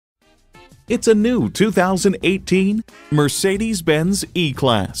It's a new 2018 Mercedes-Benz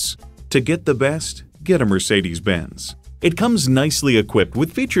E-Class. To get the best, get a Mercedes-Benz. It comes nicely equipped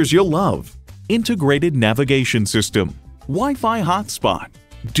with features you'll love: integrated navigation system, Wi-Fi hotspot,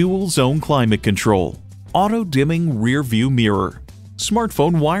 dual zone climate control, auto-dimming rear view mirror,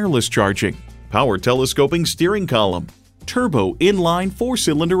 smartphone wireless charging, power telescoping steering column, turbo inline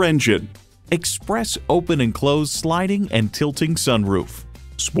 4-cylinder engine, express open and close sliding and tilting sunroof,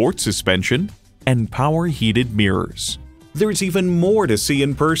 sport suspension, and power heated mirrors. There's even more to see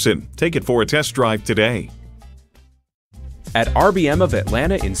in person. Take it for a test drive today. At RBM of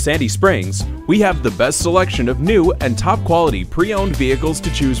Atlanta in Sandy Springs, we have the best selection of new and top-quality pre-owned vehicles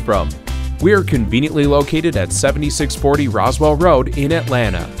to choose from. We are conveniently located at 7640 Roswell Road in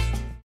Atlanta.